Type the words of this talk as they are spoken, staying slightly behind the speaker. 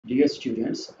Dear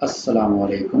students, Assalamu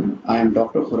alaikum. I am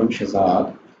Dr. Khurram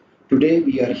Shahzad. Today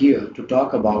we are here to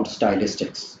talk about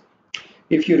stylistics.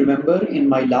 If you remember, in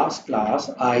my last class,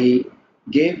 I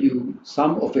gave you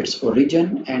some of its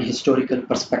origin and historical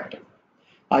perspective.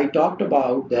 I talked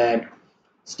about that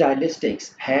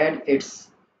stylistics had its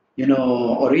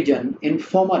origin in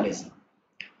formalism.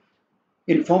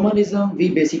 In formalism, we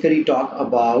basically talk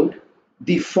about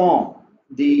the form,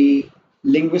 the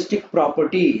linguistic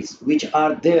properties which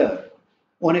are there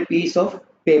on a piece of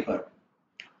paper.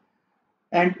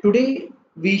 And today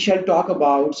we shall talk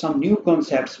about some new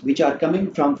concepts which are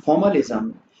coming from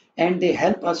formalism, and they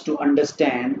help us to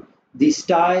understand the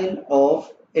style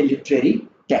of a literary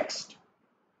text.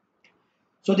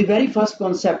 So the very first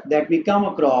concept that we come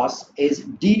across is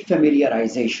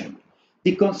defamiliarization.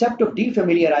 The concept of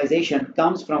defamiliarization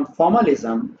comes from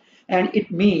formalism, and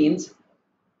it means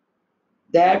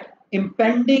that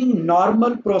impending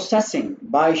normal processing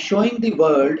by showing the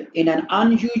world in an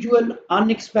unusual,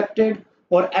 unexpected,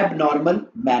 or abnormal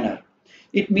manner.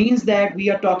 It means that we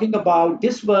are talking about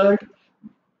this world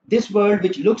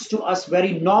which looks to us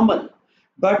very normal,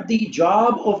 but the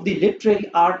job of the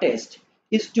literary artist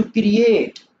is to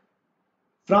create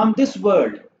from this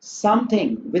world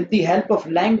something with the help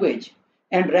of language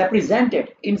and represent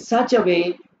it in such a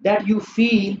way that you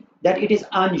feel that it is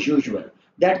unusual,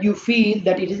 that you feel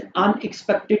that it is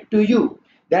unexpected to you,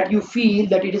 that you feel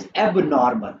that it is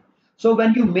abnormal. So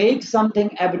when you make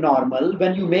something abnormal,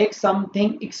 when you make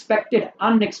something expected,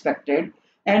 unexpected,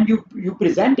 and you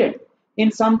present it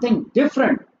in something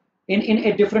different, in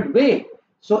a different way,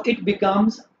 so it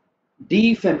becomes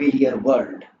the familiar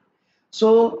world.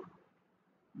 So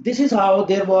this is how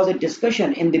there was a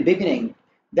discussion in the beginning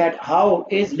that how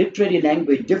is literary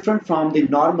language different from the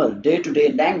normal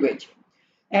day-to-day language.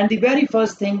 And the very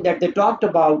first thing that they talked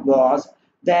about was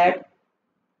that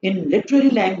in literary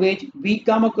language we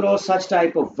come across such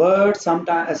type of words,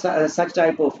 sometimes such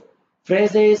type of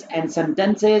phrases and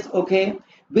sentences, okay,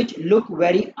 which look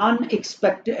very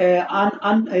unexpected,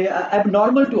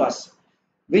 abnormal to us,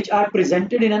 which are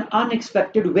presented in an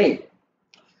unexpected way.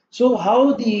 So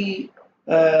how the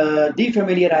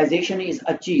defamiliarization is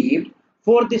achieved?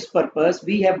 For this purpose,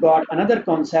 we have got another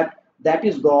concept that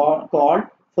is called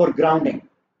foregrounding.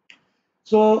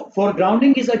 So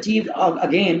foregrounding is achieved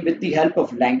again with the help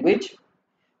of language.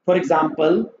 For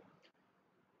example,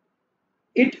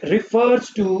 it refers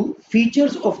to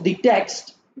features of the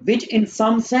text which in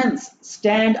some sense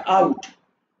stand out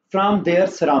from their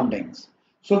surroundings.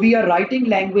 So we are writing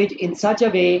language in such a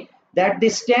way that they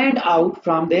stand out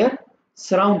from their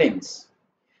surroundings.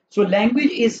 So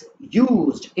language is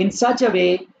used in such a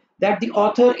way that the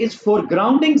author is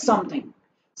foregrounding something,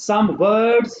 some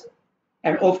words,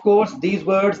 and of course these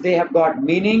words, they have got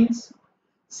meanings,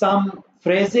 some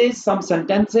phrases, some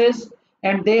sentences,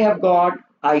 and they have got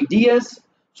ideas.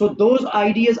 So those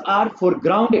ideas are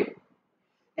foregrounded,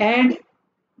 and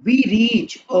we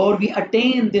reach or we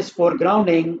attain this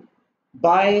foregrounding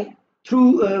by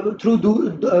through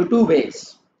two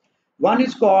ways. One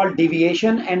is called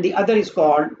deviation and the other is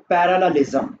called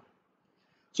parallelism.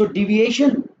 So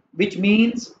deviation, which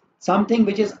means something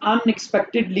which is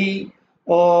unexpectedly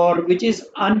or which is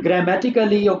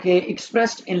ungrammatically, okay,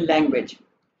 expressed in language,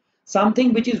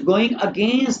 something which is going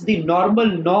against the normal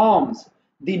norms,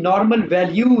 the normal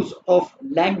values of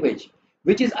language,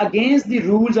 which is against the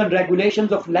rules and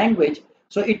regulations of language.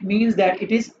 So it means that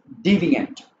it is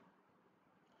deviant.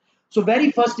 So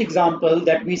very first example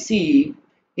that we see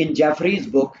in Jeffrey's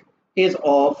book is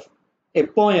of a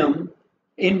poem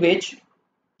in which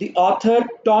the author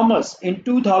Thomas in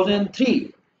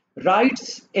 2003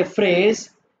 writes a phrase,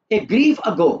 a grief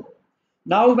ago.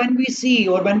 Now when we see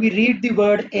or when we read the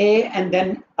word a and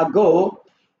then ago,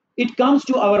 it comes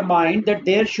to our mind that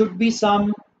there should be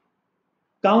some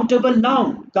countable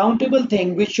noun, countable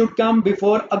thing which should come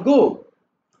before ago.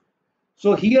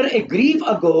 So here a grief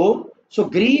ago, so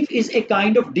grief is a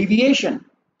kind of deviation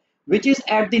which is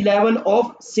at the level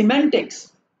of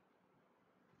semantics.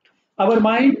 Our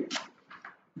mind,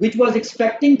 which was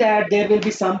expecting that there will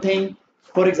be something,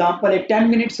 for example, a 10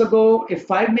 minutes ago, a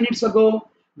 5 minutes ago,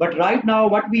 but right now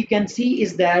what we can see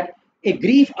is that a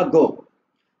grief ago.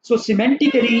 So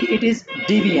semantically it is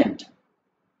deviant.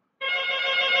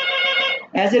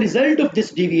 As a result of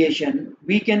this deviation,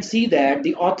 we can see that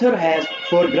the author has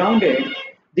foregrounded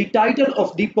the title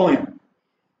of the poem.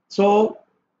 So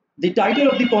the title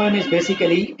of the poem is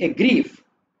basically a grief.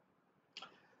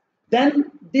 Then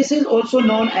this is also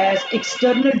known as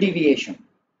external deviation.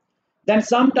 Then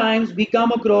sometimes we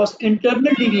come across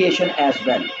internal deviation as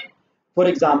well. For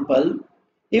example,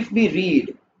 if we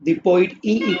read the poet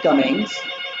E. E. Cummings,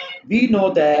 we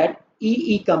know that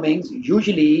E. E. Cummings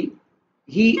usually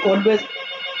he always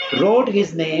wrote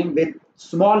his name with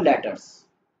small letters.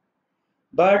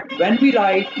 But when we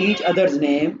write each other's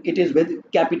name, it is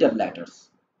with capital letters.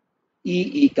 E.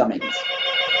 E. Cummings.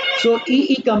 So E.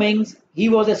 E. Cummings, he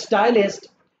was a stylist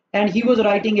and he was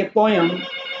writing a poem.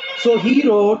 So he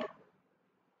wrote,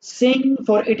 "Sing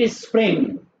for it is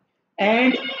spring,"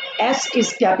 and S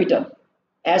is capital.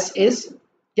 S is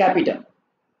capital.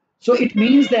 So it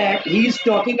means that he is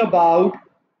talking about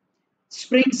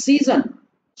spring season.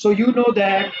 So you know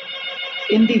that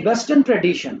in the Western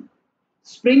tradition,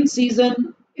 spring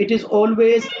season, it is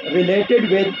always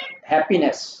related with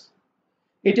happiness.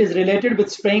 It is related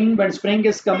with spring. When spring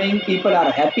is coming, people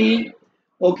are happy.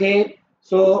 Okay,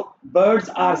 so birds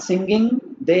are singing,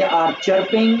 they are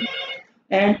chirping,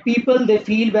 and people they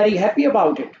feel very happy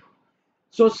about it.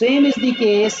 So same is the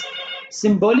case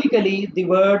symbolically. The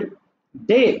word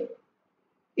day,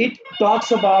 it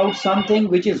talks about something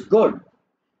which is good,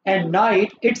 and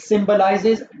night it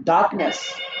symbolizes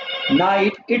darkness.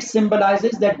 Night it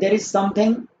symbolizes that there is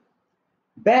something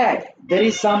bad, there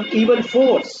is some evil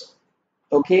force.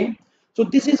 Okay, so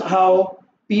this is how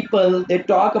people they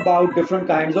talk about different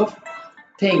kinds of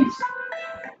things.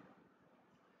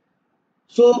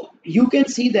 So you can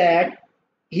see that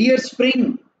here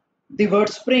spring, the word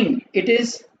spring, it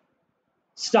is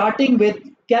starting with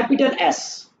capital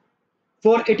S,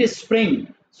 for it is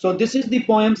spring. So this is the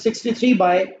poem 63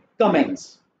 by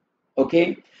Cummings.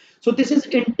 Okay, so this is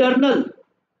internal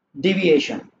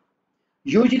deviation.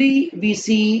 Usually we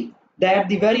see that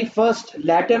the very first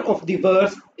letter of the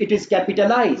verse it is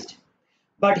capitalized,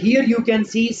 but here you can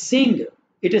see sing,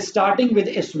 it is starting with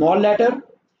a small letter,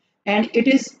 and it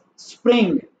is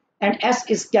spring and S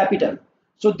is capital.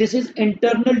 So this is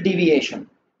internal deviation.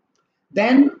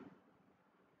 Then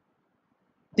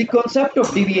the concept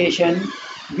of deviation,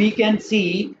 we can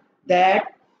see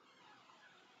that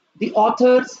the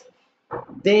authors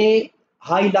they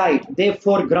highlight, they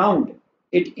foreground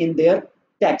it in their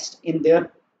text, in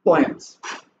their poems.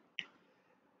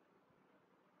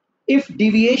 If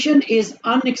deviation is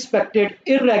unexpected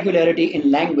irregularity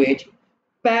in language,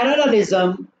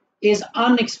 parallelism is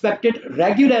unexpected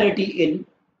regularity in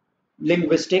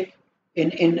linguistic, in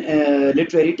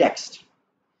literary text.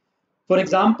 For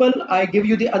example, I give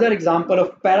you the other example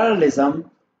of parallelism.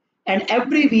 And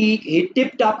every week he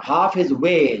tipped up half his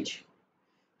wage,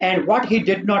 and what he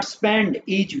did not spend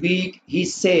each week he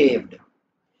saved,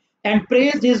 and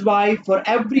praised his wife for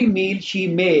every meal she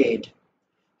made,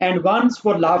 and once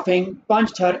for laughing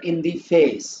punched her in the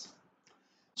face.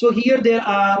 So here there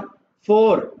are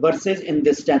four verses in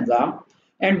this stanza,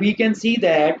 and we can see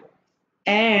that,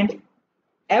 and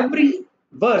every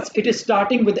verse it is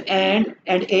starting with and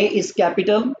A is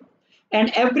capital, and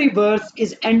every verse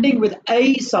is ending with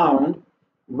A sound,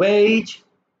 wage,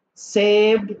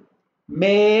 saved,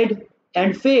 made,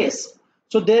 and face.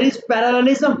 So there is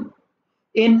parallelism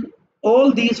in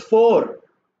all these four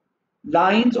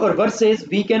lines or verses.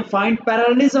 We can find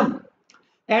parallelism,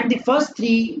 and the first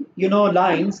three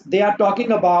lines they are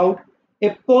talking about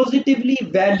a positively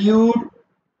valued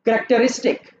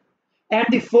characteristic, and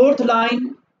the fourth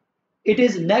line it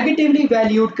is negatively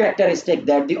valued characteristic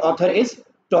that the author is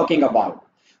talking about.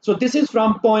 So this is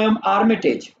from poem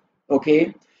Armitage.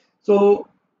 Okay, so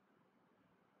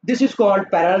this is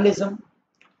called parallelism.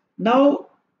 Now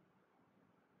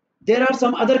there are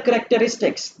some other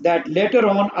characteristics that later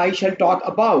on I shall talk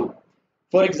about.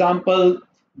 For example,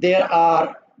 there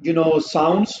are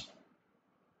sounds,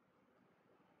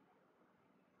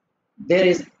 there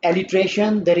is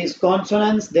alliteration, there is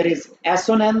consonance, there is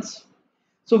assonance.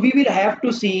 So we will have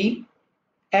to see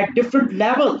at different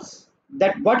levels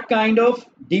that what kind of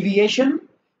deviation,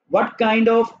 what kind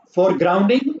of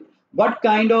foregrounding, what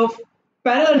kind of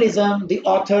parallelism the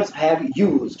authors have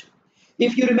used.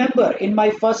 If you remember in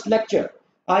my first lecture,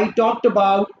 I talked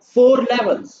about four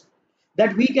levels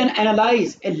that we can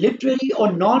analyze a literary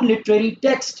or non-literary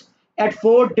text at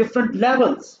four different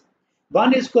levels.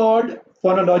 One is called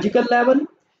phonological level,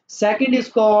 second is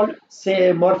called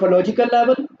say morphological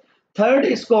level, third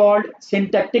is called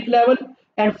syntactic level,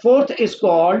 and fourth is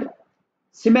called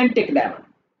semantic level.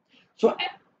 So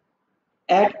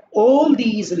at all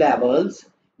these levels,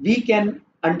 we can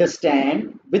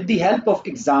understand with the help of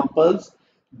examples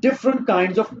different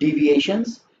kinds of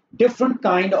deviations, different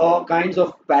kinds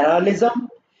of parallelism,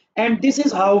 and this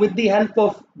is how with the help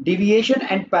of deviation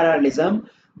and parallelism,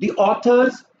 the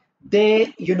authors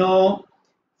they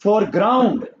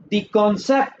foreground the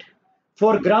concept,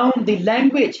 foreground the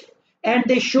language, and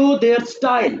they show their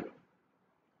style.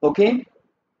 Okay,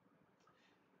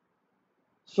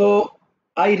 so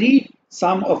I read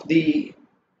some of the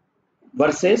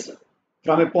verses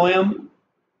from a poem,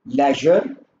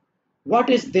 Leisure. What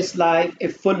is this life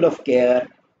if full of care?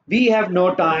 We have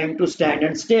no time to stand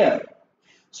and stare.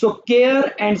 So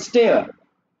care and stare,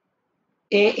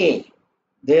 AA.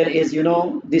 There is,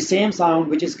 the same sound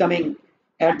which is coming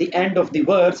at the end of the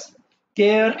verse.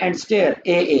 Care and stare,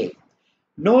 AA.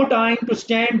 No time to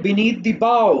stand beneath the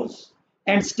boughs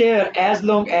and stare as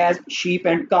long as sheep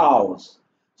and cows.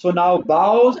 So now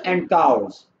boughs and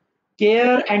cows.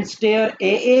 Care and stare,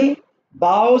 AA.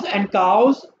 Boughs and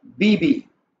cows, BB.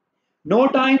 No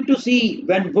time to see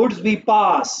when woods we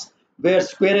pass, where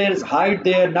squirrels hide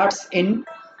their nuts in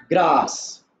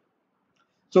grass.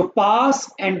 So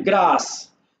pass and grass.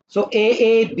 So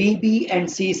AA, BB, and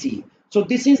CC. So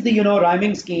this is the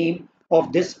rhyming scheme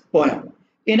of this poem.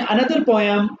 In another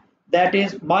poem, that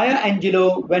is Maya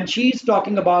Angelou, when she is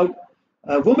talking about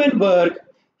women work,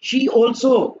 she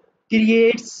also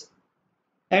creates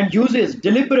and uses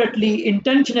deliberately,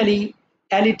 intentionally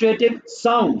alliterative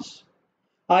sounds.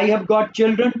 I have got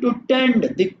children to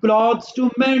tend, the clothes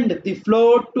to mend, the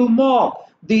floor to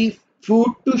mop, the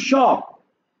food to shop,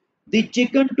 the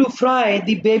chicken to fry,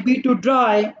 the baby to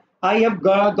dry. I have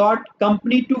got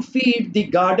company to feed, the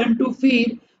garden to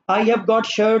feed. I have got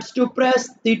shirts to press,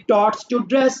 the tots to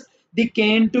dress, the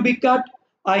cane to be cut.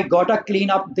 I gotta clean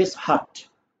up this hut.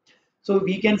 So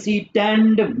we can see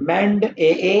tend, mend,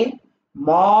 AA,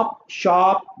 mop,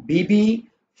 shop, BB,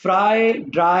 fry,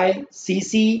 dry,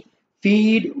 CC,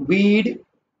 feed, weed,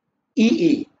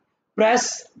 EE,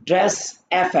 press, dress,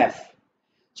 FF.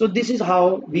 So this is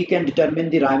how we can determine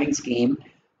the rhyming scheme,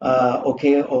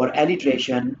 okay, or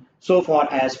alliteration so far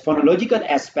as phonological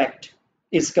aspect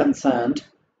is concerned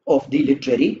of the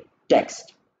literary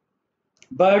text.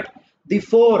 But the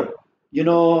four,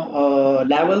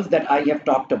 levels that I have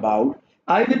talked about,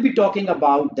 I will be talking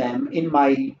about them in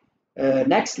my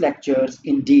next lectures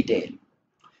in detail.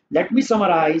 Let me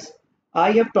summarize.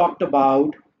 I have talked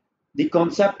about the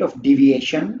concept of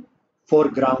deviation,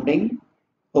 foregrounding.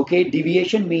 Okay,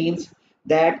 deviation means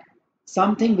that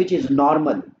something which is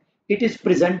normal, it is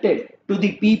presented to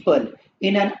the people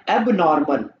in an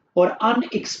abnormal or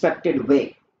unexpected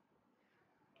way.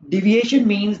 Deviation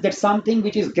means that something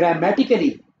which is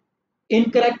grammatically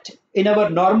incorrect in our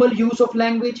normal use of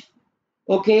language,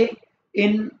 okay,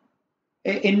 in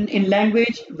in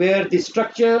language where the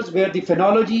structures, where the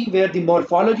phonology, where the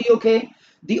morphology, okay,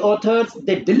 the authors,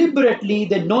 they deliberately,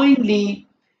 they knowingly,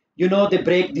 they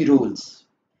break the rules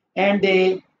and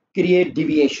they create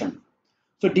deviation.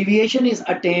 So deviation is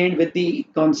attained with the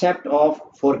concept of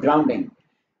foregrounding.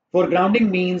 Foregrounding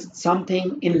means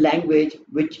something in language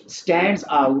which stands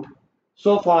out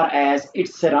so far as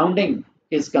its surrounding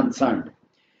is concerned.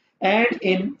 And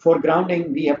in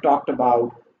foregrounding, we have talked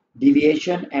about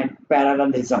deviation and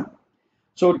parallelism.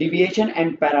 So deviation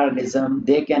and parallelism,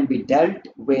 they can be dealt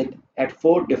with at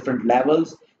four different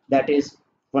levels, that is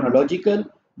phonological,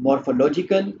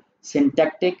 morphological,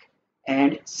 syntactic,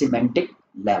 and semantic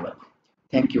level.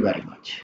 Thank you very much.